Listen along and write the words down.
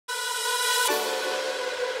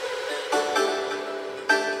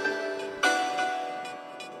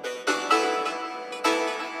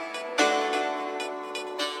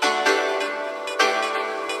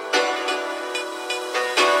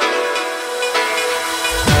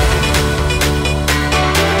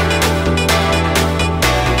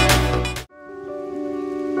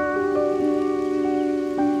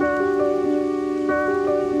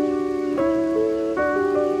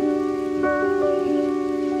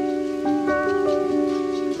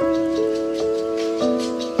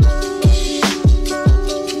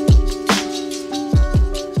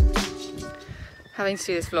having to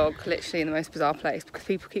do this vlog literally in the most bizarre place because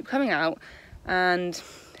people keep coming out and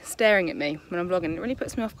staring at me when I'm vlogging. It really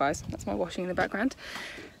puts me off, guys. That's my washing in the background.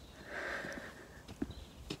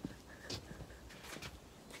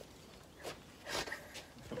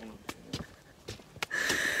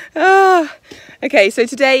 Okay, so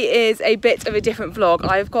today is a bit of a different vlog.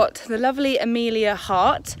 I've got the lovely Amelia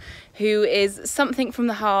Hart, who is Something from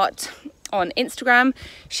the Heart on Instagram.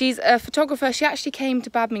 She's a photographer. She actually came to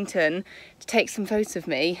Badminton to take some photos of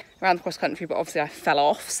me around the cross country, but obviously I fell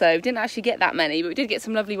off, so didn't actually get that many, but we did get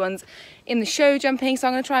some lovely ones in the show jumping. So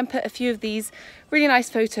I'm going to try and put a few of these really nice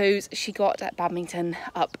photos she got at Badminton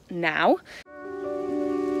up now.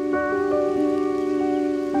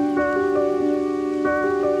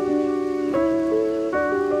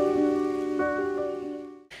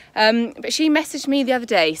 But she messaged me the other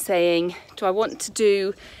day saying, do I want to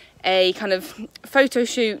do a kind of photo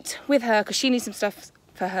shoot with her because she needs some stuff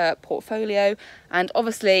for her portfolio, and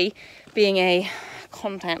obviously being a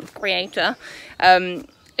content creator,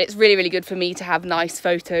 it's really good for me to have nice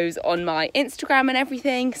photos on my Instagram and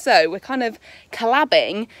everything. So we're kind of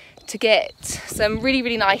collabing to get some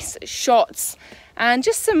really nice shots and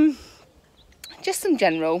just some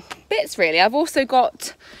general bits really. I've also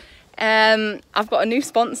got I've got a new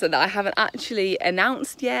sponsor that I haven't actually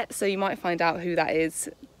announced yet, so you might find out who that is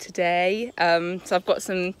today. So I've got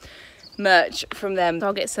some merch from them, so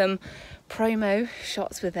I'll get some promo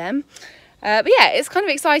shots with them. But yeah, it's kind of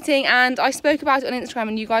exciting, and I spoke about it on Instagram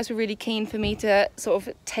and you guys were really keen for me to sort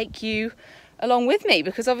of take you along with me,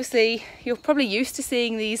 because obviously you're probably used to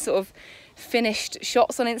seeing these sort of finished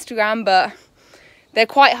shots on Instagram, but they're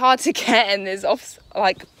quite hard to get, and there's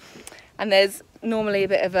normally a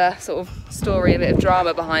bit of a sort of story, a bit of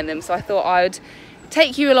drama behind them. So I thought I would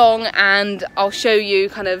take you along and I'll show you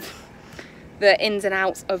kind of the ins and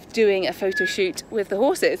outs of doing a photo shoot with the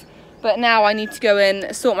horses. But now I need to go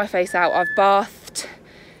and sort my face out. I've bathed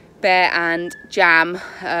Bear and Jam.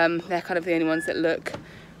 They're kind of the only ones that look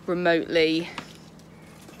remotely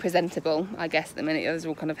presentable, I guess, at the minute. The others are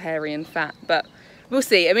all kind of hairy and fat, but we'll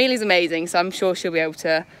see. Amelia's amazing, so I'm sure she'll be able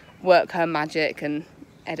to work her magic and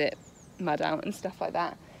edit mud out and stuff like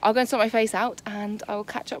that. I'll go and sort my face out and I will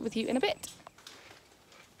catch up with you in a bit.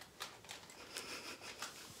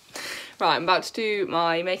 Right, I'm about to do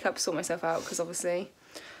my makeup, sort myself out, because obviously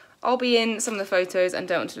I'll be in some of the photos and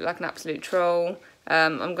don't want to look like an absolute troll.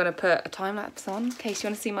 I'm going to put a time lapse on in case you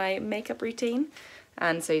want to see my makeup routine,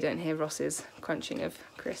 and so you don't hear Ross's crunching of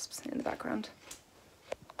crisps in the background.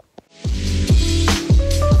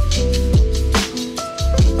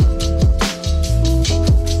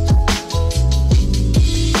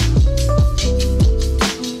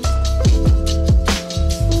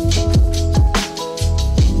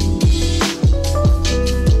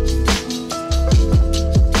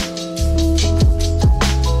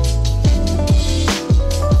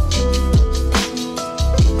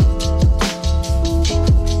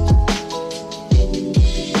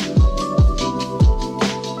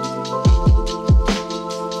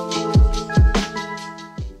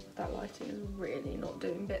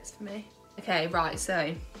 Okay, right,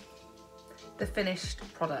 so the finished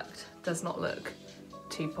product does not look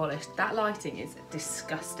too polished. That lighting is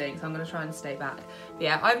disgusting, so I'm going to try and stay back. But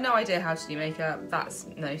yeah, I have no idea how to do makeup, that's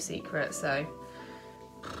no secret, so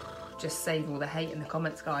just save all the hate in the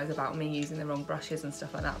comments, guys, about me using the wrong brushes and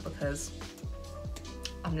stuff like that, because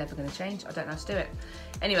I'm never going to change. I don't know how to do it.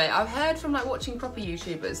 Anyway, I've heard from like watching proper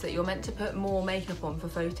YouTubers that you're meant to put more makeup on for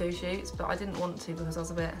photo shoots, but I didn't want to because I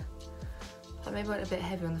was a bit, I maybe went a bit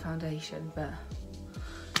heavy on the foundation, but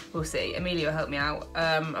we'll see. Amelia will help me out.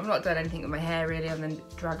 I've not done anything with my hair really other than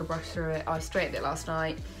drag a brush through it. I straightened it last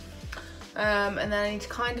night. And then I need to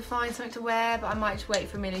kind of find something to wear, but I might just wait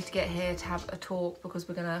for Amelia to get here to have a talk, because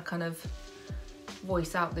we're gonna kind of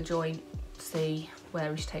voice out the joint, see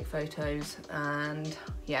where we should take photos, and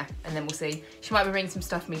yeah, and then we'll see. She might be bringing some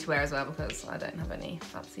stuff for me to wear as well, because I don't have any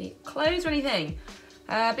fancy clothes or anything.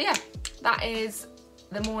 But yeah, that is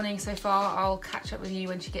the morning so far. I'll catch up with you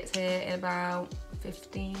when she gets here in about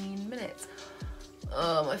 15 minutes.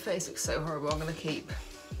 Oh, my face looks so horrible. I'm gonna keep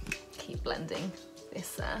blending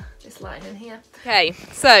this line in here. Okay,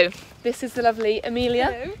 so this is the lovely Amelia.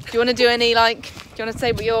 Hello. Do you want to do any, like, do you want to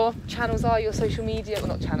say what your channels are, your social media, well,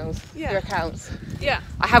 not channels, yeah, your accounts? Yeah.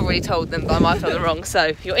 I have already told them, but I might have done them wrong.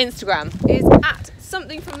 So your Instagram is at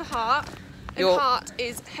SomethingFromtheHart, and Heart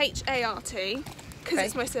is H-A-R-T, because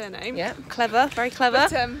it's my surname. Yeah, clever, very clever.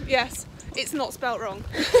 But yes, it's not spelt wrong.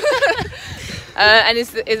 And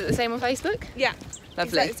is it the same on Facebook? Yeah.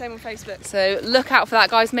 Lovely. Exactly the same on Facebook. So look out for that,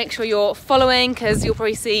 guys. Make sure you're following, because you'll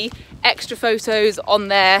probably see extra photos on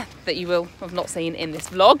there that you will have not seen in this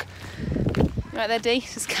vlog. Right there, Dee,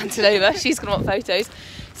 just canted over. She's going to want photos.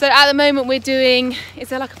 So at the moment we're doing, is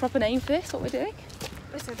there like a proper name for this, what we're doing?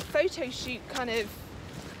 It's a photo shoot kind of,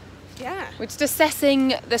 yeah. We're just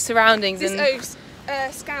assessing the surroundings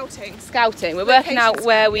scouting. Scouting. We're working out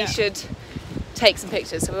where we yeah. should take some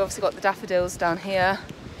pictures. So we've obviously got the daffodils down here.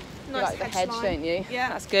 You Nice like the hedge, don't you? Yeah.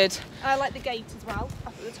 That's good. I like the gate as well,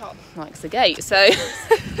 up at the top. Likes the gate, so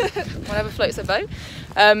whatever floats her boat.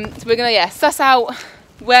 So we're going to, suss out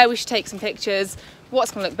where we should take some pictures,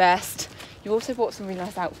 what's going to look best. You also bought some really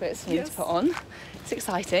nice outfits for me to put on. It's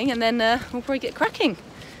exciting, and then we'll probably get cracking.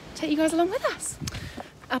 Take you guys along with us.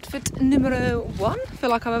 Outfit numero 1. I feel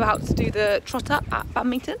like I'm about to do the trot up at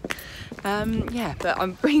badminton. Yeah, but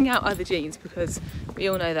I'm bringing out other jeans because we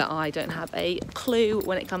all know that I don't have a clue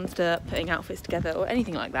when it comes to putting outfits together or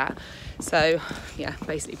anything like that. So yeah,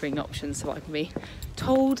 basically bringing options so I can be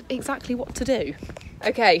told exactly what to do.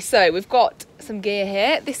 Okay, so we've got some gear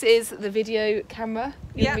here. This is the video camera.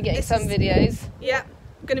 You're going to be getting some videos. Yeah,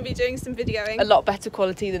 I'm going to be doing some videoing. A lot better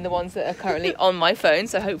quality than the ones that are currently on my phone,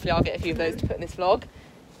 so hopefully I'll get a few of those to put in this vlog.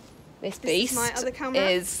 This beast is my other camera.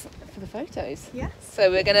 is for the photos. Yes. So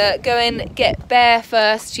we're going to go and get Bear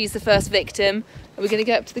first. She's the first victim. Are we going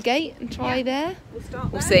to go up to the gate and try there? We'll start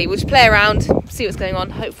there. We'll see. We'll just play around, see what's going on.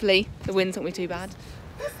 Hopefully the winds won't be too bad.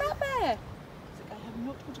 What's that, Bear?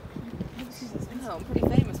 Oh, I'm pretty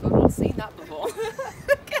famous, but I've not seen that before.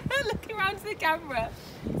 Look at her looking around to the camera.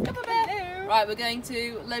 Come on, Bear. Hello. Right, we're going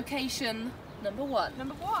to location number 1.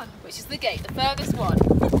 Number 1. Which is the gate, the furthest one.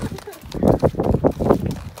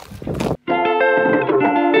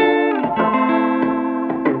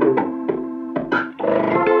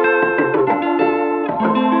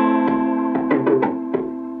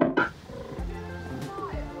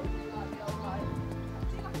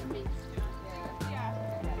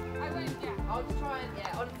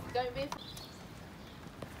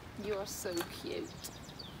 You are so cute.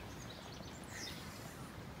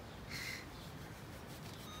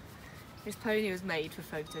 This pony was made for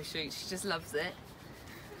photo shoots. She just loves it.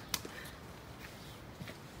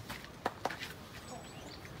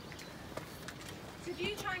 So do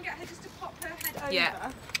you try and get her just to pop her head over?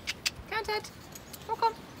 Yeah. Come on, Ted. Walk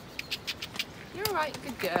on. You're alright.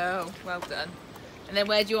 Good girl. Well done. And then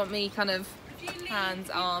where do you want me kind of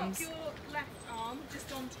hands, arms? Pop your left arm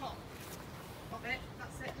just on top of it.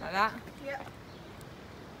 That's it. Like that? Yeah.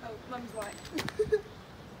 Oh, Mum's right.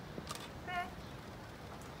 There.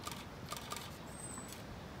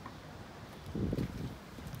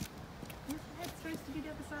 Your head's supposed to be the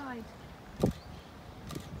other side.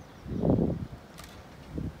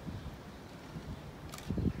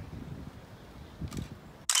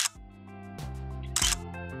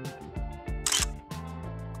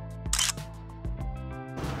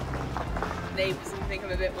 Neighbours think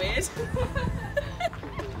I'm a bit weird.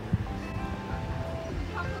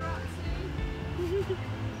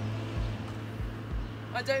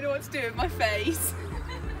 I don't know what to do with my face.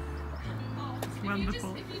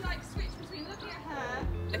 Wonderful. If you like switch between looking at her,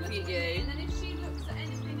 looking at you, and then if she looks at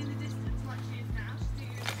anything in the distance like she is now, she's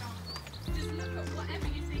doing an example. Just look at whatever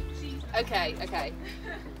you think she's looking at. Okay.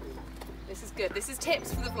 This is good. This is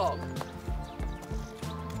tips for the vlog.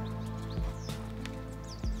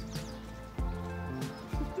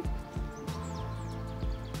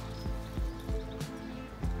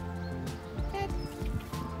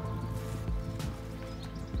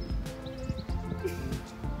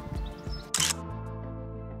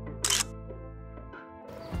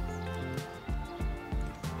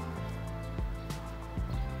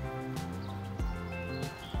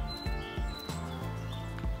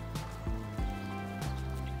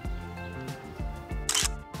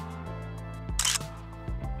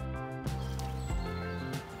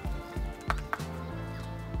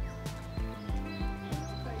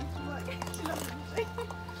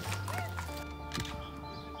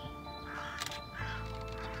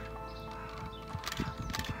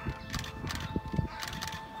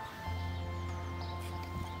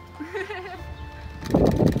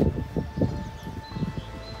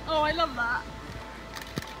 Oh, I love that.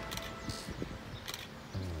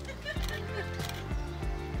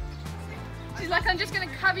 She's like, I'm just going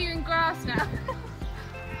to cover you in grass now.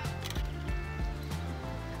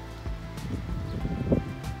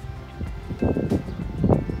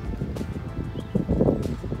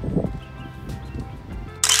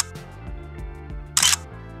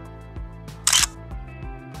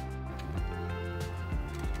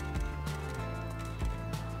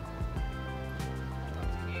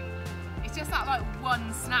 It's just that like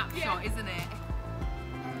one snapshot, isn't it?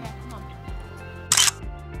 Yeah, come on.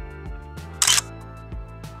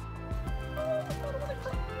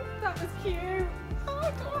 That was cute. Oh,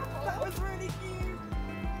 adorable. That was really cute.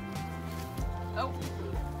 Oh.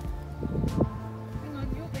 Hang on,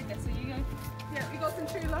 you're bigger, so you go. Yeah, we got some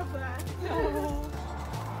true love there.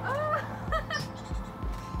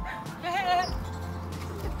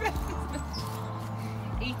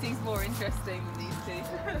 Eating's more interesting than these two.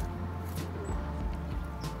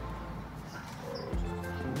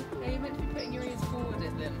 Yeah, you're meant to be putting your ears forward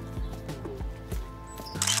at them.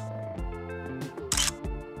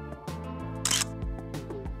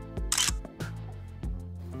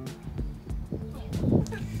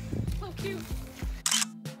 So cute.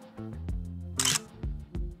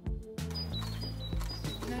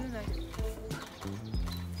 No.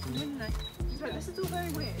 Right, this is all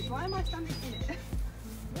very weird. Why am I standing in it?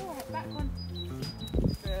 Oh, back one.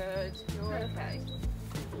 Good. You're okay.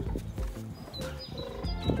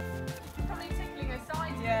 Probably tickling her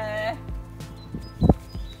sides. Yeah.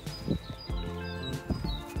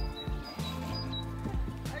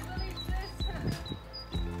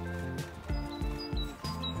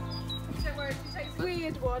 Don't worry, she takes a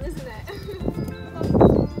weird one, isn't it?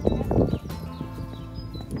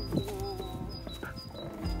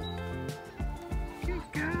 Good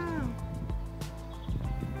girl.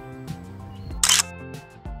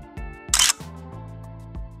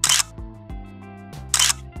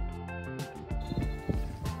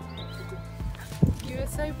 You were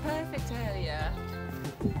so perfect earlier.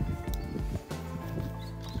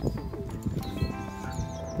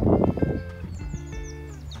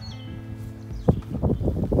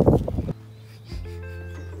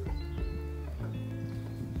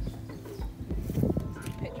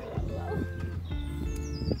 Picture that well.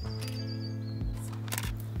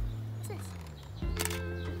 What's this?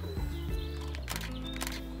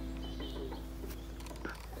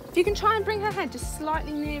 If you can try and bring her head just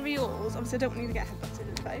slightly near yours, obviously I don't want you to get headbutted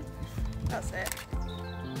in the face. That's it.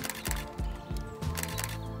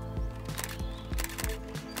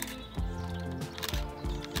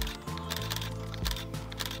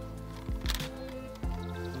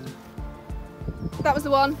 That was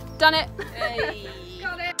the one. Done it. Hey.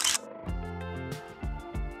 Got it.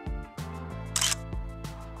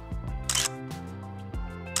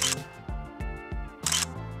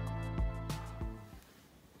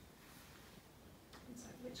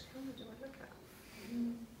 Which camera do I look at?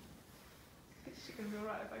 Is she going to be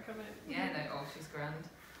alright if I come in? Yeah, no, oh, she's grand.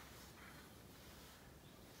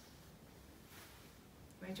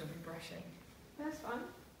 Great job in brushing. That's fun.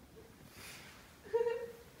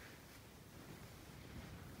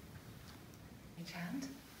 Each hand.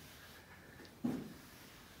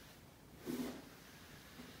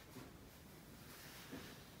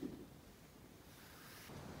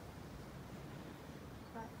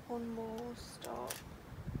 Right, one more stop.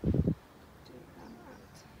 Do that.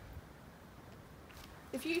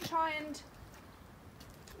 If you try and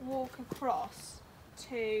walk across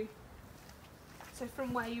to, so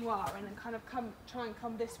from where you are, and then kind of try and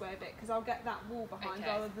come this way a bit, because I'll get that wall behind Okay.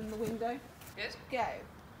 rather than the window. Good. Go.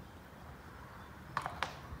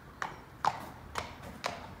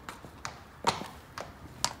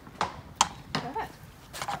 Perfect.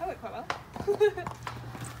 That worked quite well. Do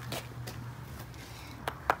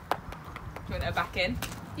you want her back in?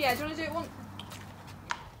 Yeah, do you want to do it once?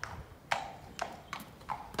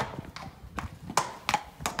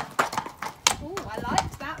 Ooh, I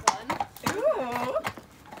liked that one. Ooh.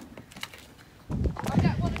 I'll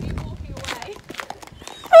get one of you walking away.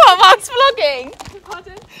 What, whilst vlogging?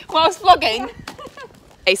 Pardon? Whilst vlogging?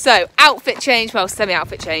 Okay, so outfit change, well,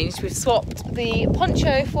 semi-outfit change. We've swapped the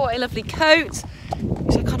poncho for a lovely coat,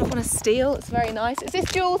 which I kind of want to steal. It's very nice. Is this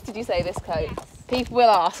Jules, did you say, this coat? Yes. People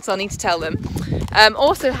will ask, so I need to tell them.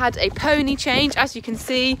 Also had a pony change. As you can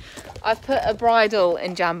see, I've put a bridle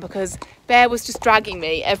in jam because Bear was just dragging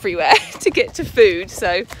me everywhere to get to food. So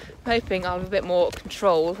I'm hoping I'll have a bit more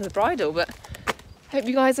control with the bridle. But hope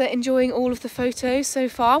you guys are enjoying all of the photos so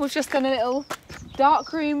far. We've just done a little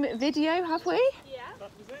darkroom video, have we? Yeah.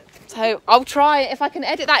 So I'll try, if I can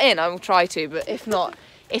edit that in, I will try to, but if not,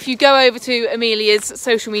 if you go over to Amelia's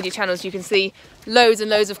social media channels, you can see loads and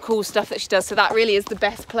loads of cool stuff that she does. So that really is the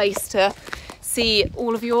best place to see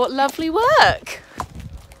all of your lovely work.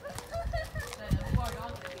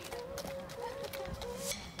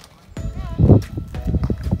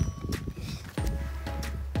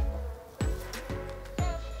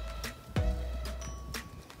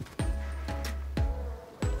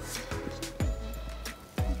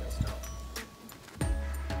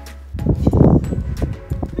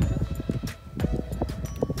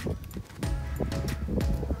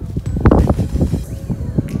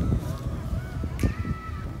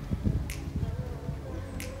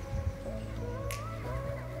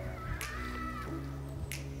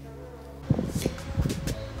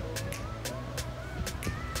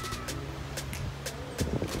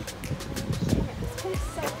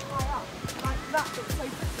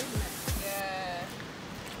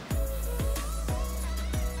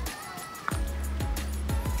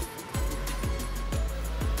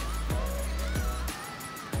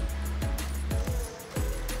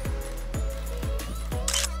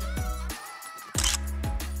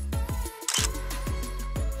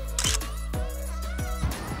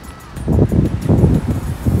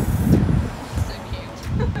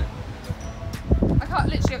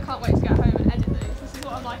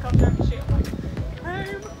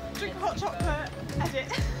 chocolate edit.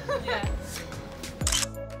 Yeah.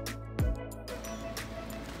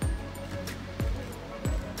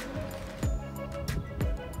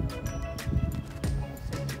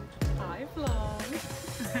 Hi, vlog.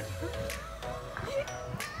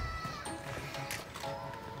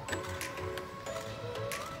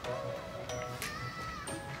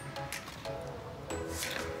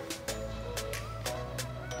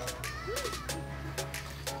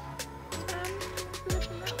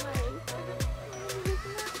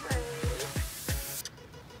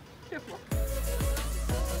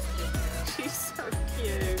 She's so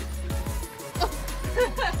cute.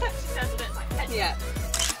 She does look like it. Yeah.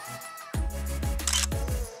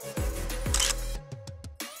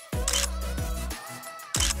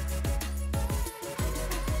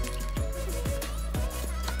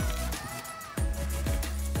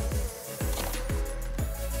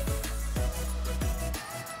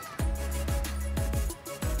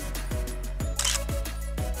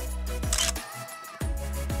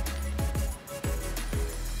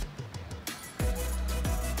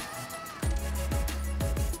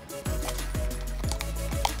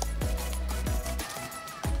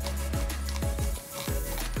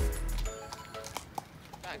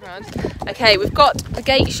 Okay, we've got the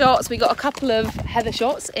gate shots, we got a couple of heather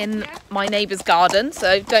shots in my neighbour's garden,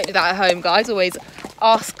 so don't do that at home, guys, always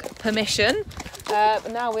ask permission.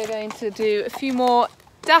 But now we're going to do a few more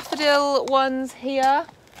daffodil ones here,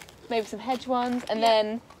 maybe some hedge ones, and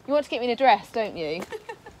then you want to get me in a dress, don't you?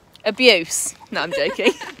 Abuse. No, I'm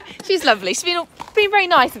joking. She's lovely, she's been very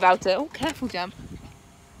nice about it. Oh, careful, Jam.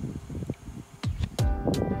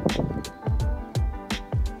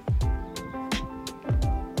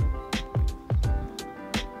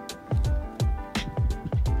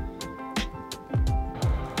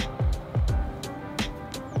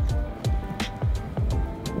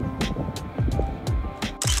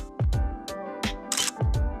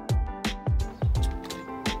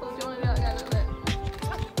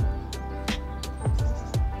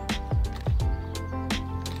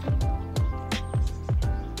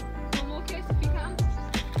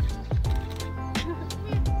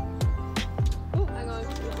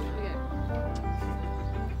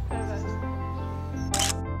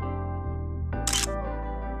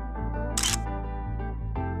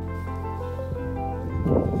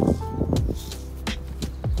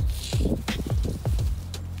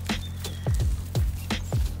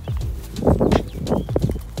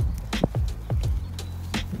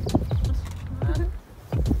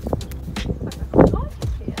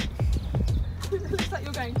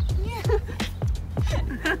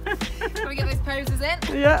 Can we get those poses in?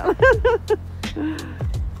 Yeah.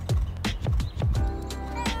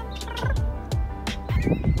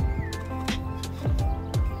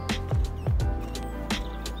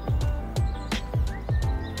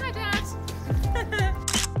 Hi, Dad.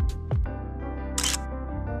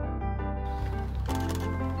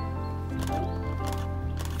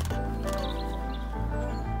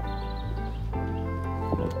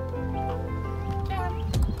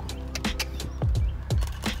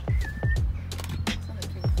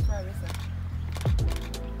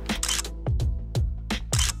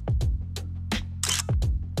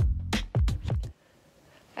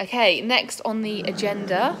 Okay, next on the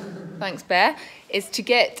agenda, thanks Bear, is to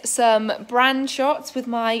get some brand shots with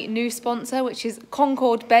my new sponsor, which is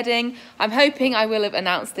Concord Bedding. I'm hoping I will have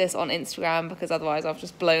announced this on Instagram because otherwise I've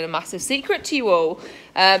just blown a massive secret to you all.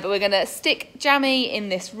 But we're going to stick Jammy in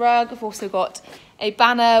this rug. I've also got a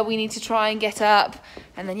banner we need to try and get up,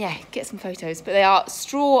 and then yeah, get some photos. But they are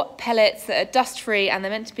straw pellets that are dust free and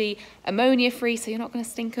they're meant to be ammonia free, so you're not going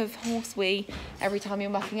to stink of horse wee every time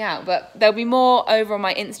you're mucking out. But there'll be more over on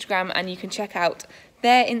my Instagram, and you can check out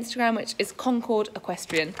their Instagram, which is Concord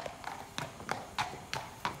Equestrian.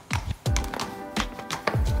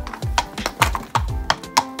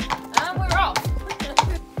 And we're off.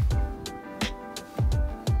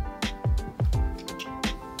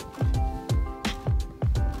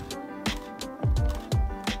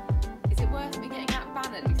 Is it worth me getting that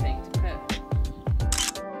banner, do you think, to put?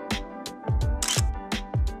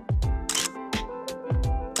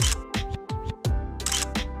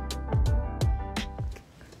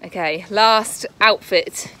 Okay, last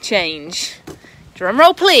outfit change. Drum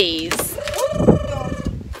roll, please.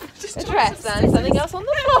 A dress and something else on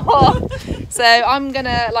the floor. So I'm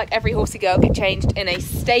gonna, like every horsey girl, get changed in a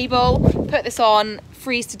stable, put this on,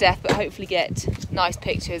 freeze to death, but hopefully get nice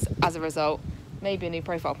pictures as a result. Maybe a new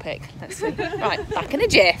profile pic. Let's see. Right, back in a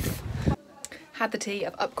jiff. Had the tea.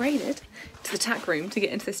 I've upgraded to the tack room to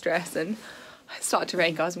get into this dress, and it started to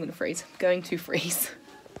rain, guys. I'm gonna freeze. I'm going to freeze.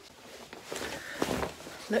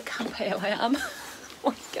 Look how pale I am.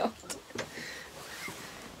 Oh my god.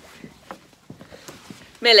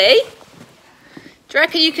 Millie, do you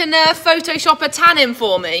reckon you can Photoshop a tan in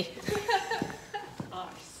for me?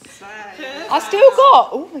 I still got,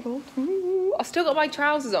 oh my god, ooh, I still got my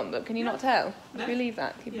trousers on, but can you not tell? No. If you leave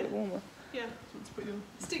that, keep it warmer. Yeah.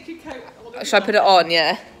 Stick your coat on. Should I put it on?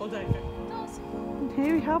 Yeah.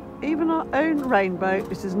 Here we have even our own rainbow.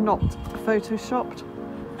 This is not photoshopped.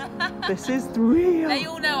 This is real. They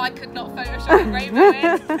all know I could not Photoshop a rainbow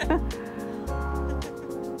in.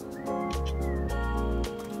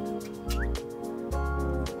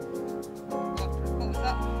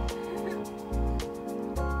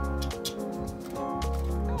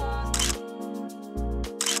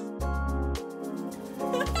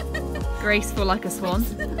 Graceful like a swan.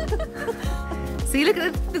 See, look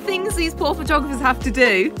at the things these poor photographers have to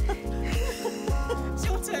do. It's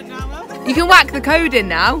your turn now, Mum. You can whack the code in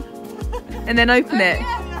now and then open it.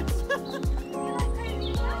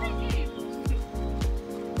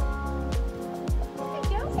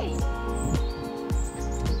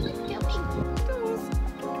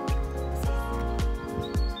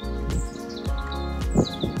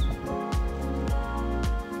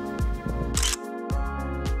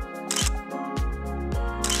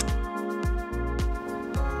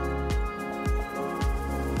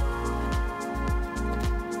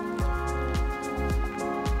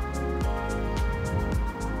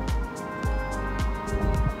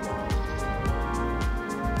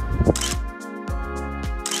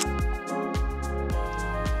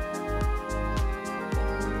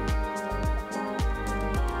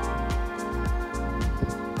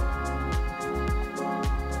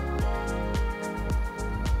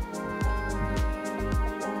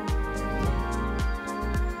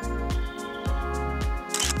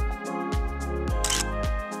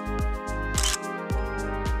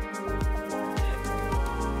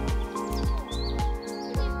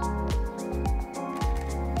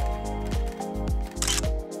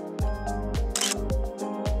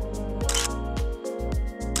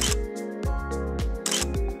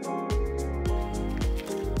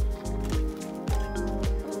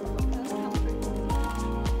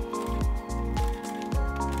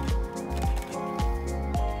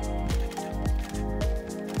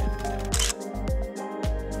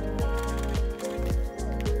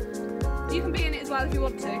 You can be in it as well if you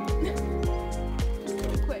want to.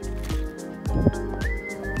 Just quick.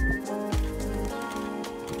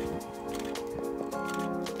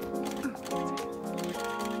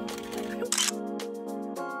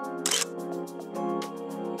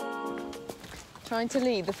 Trying to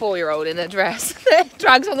lead the 4-year-old in a dress.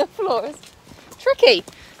 Drags on the floor. It's tricky.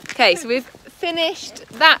 Okay, so we've finished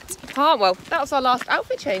that part. Well, that was our last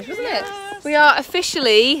outfit change, wasn't it? We are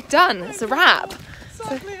officially done. It's a wrap.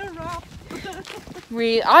 Sadly a wrap.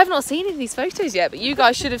 I've not seen any of these photos yet, but you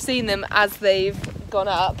guys should have seen them as they've gone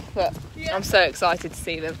up. But Yeah. I'm so excited to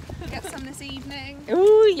see them. Get some this evening.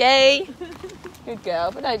 Ooh, yay! Good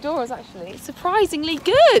girl. But no, Dora's actually surprisingly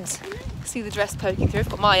good. See the dress poking through. I've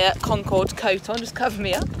got my Concord coat on, just cover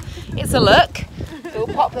me up. It's a look. So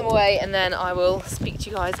we'll pop them away and then I will speak to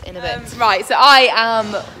you guys in a bit. Right, so I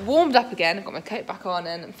am warmed up again. I've got my coat back on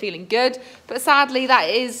and I'm feeling good. But sadly,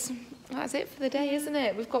 that's it for the day, isn't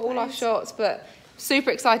it? We've got all our shots, but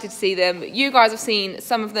super excited to see them. You guys have seen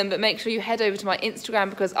some of them, but make sure you head over to my Instagram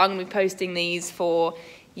because I'm going to be posting these for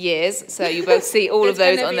years, so you'll both see all of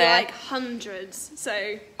those on there. Like hundreds,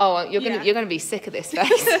 so. Oh, you're gonna be sick of this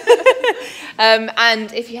face.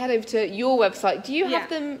 And if you head over to your website, do you have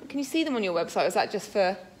them? Can you see them on your website? Or is that just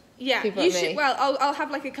for people you like me? should. Well, I'll have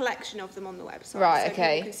like a collection of them on the website. Right, so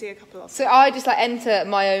okay. You can see a couple of So them. I just like enter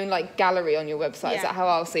my own like gallery on your website. Is Yeah. that how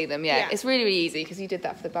I'll see them? Yeah. Yeah. It's really, really easy because you did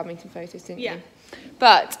that for the badminton photos, didn't Yeah. you?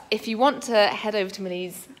 But if you want to head over to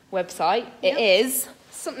Millie's website, it is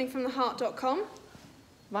SomethingFromtheHart.com.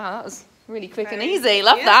 wow, that was really quick and Very- easy.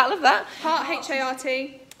 Love that, love that. Heart,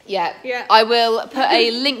 H-A-R-T. Yeah. Yeah. I will put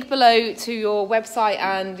a link below to your website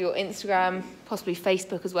and your Instagram, possibly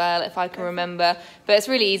Facebook as well, if I can remember. But it's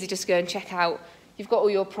really easy just to go and check out. You've got all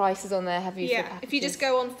your prices on there, have you? Yeah, if you just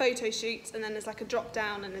go on photo shoots and then there's like a drop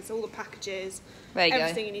down and there's all the packages, There you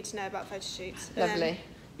everything you need to know about photo shoots. And Lovely. then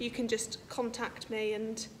you can just contact me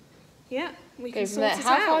and we Go can from sort there. it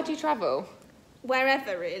How out. far do you travel?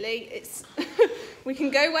 Wherever really, it's we can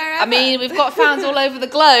go wherever. I mean, we've got fans all over the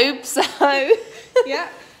globe, so Yeah,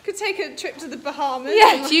 could take a trip to the Bahamas.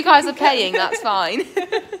 yeah, if you guys are paying, that's fine.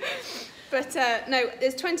 But no,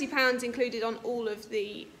 there's £20 included on all of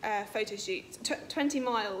the photo shoots. 20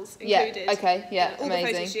 miles Yeah, included. okay, yeah, all the photo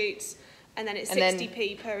amazing. shoots. and then it's And then-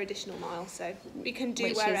 60p per additional mile, so we can do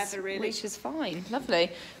Which wherever is, really. Which is fine.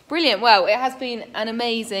 Lovely. Brilliant. Well, it has been an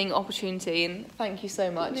amazing opportunity, and thank you so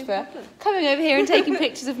much No for problem. coming over here and taking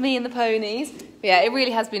pictures of me and the ponies. But yeah, it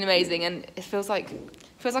really has been amazing, and it feels like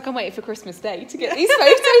I'm waiting for Christmas Day to get these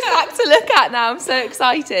photos back to look at now. I'm so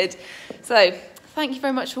excited. So thank you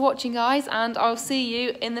very much for watching, guys, and I'll see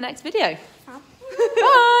you in the next video.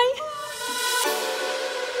 Bye.